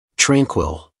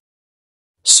tranquil,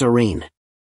 serene,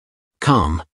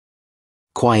 calm,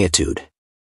 quietude,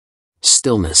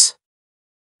 stillness,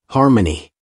 harmony,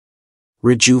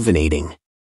 rejuvenating,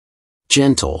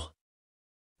 gentle,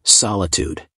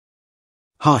 solitude,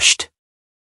 hushed,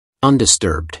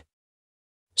 undisturbed,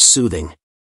 soothing,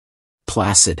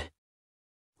 placid,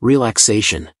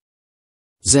 relaxation,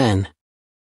 zen,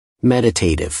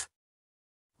 meditative,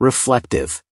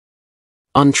 reflective,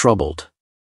 untroubled,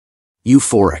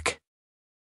 euphoric,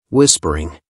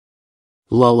 whispering,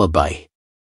 lullaby,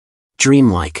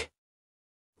 dreamlike,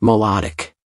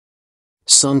 melodic,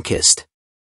 sun-kissed,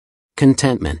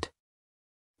 contentment,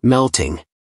 melting,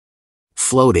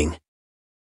 floating,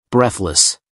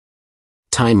 breathless,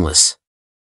 timeless,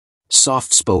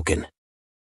 soft-spoken,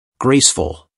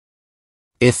 graceful,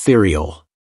 ethereal,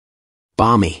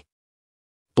 balmy,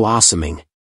 blossoming,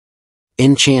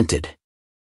 enchanted,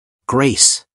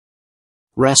 grace,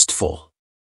 restful,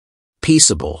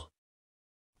 peaceable,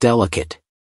 delicate,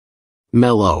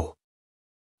 mellow,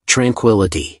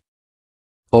 tranquility,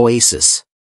 oasis,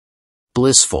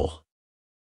 blissful,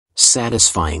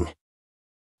 satisfying,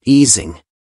 easing,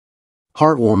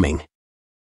 heartwarming,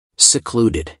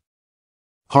 secluded,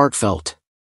 heartfelt,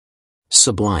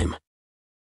 sublime,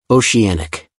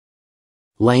 oceanic,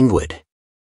 languid,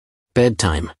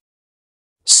 bedtime,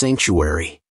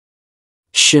 sanctuary,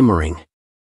 shimmering,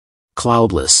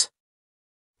 cloudless,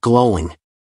 glowing,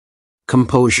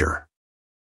 composure,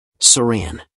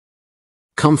 serene,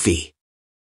 comfy,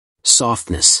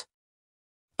 softness,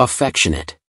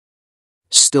 affectionate,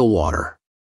 stillwater,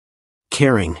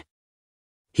 caring,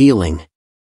 healing,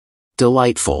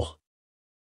 delightful,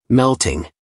 melting,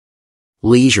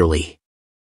 leisurely,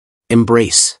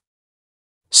 embrace,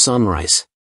 sunrise,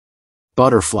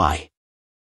 butterfly,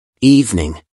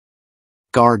 evening,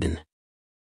 garden,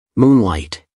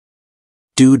 moonlight,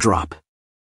 dewdrop,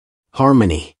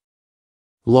 harmony,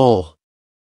 lull,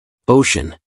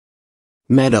 ocean,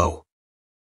 meadow,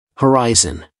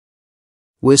 horizon,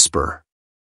 whisper,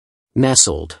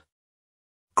 nestled,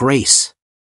 grace,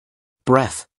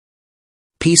 breath,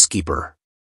 peacekeeper,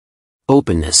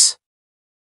 openness,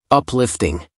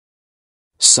 uplifting,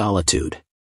 solitude,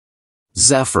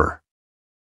 zephyr,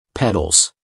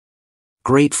 petals,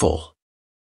 grateful,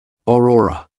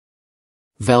 aurora,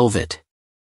 velvet,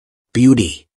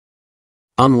 beauty,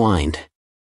 unwind,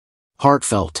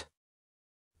 heartfelt,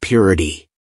 purity,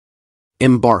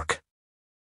 embark,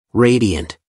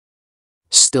 radiant,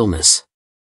 stillness,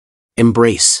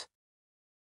 embrace,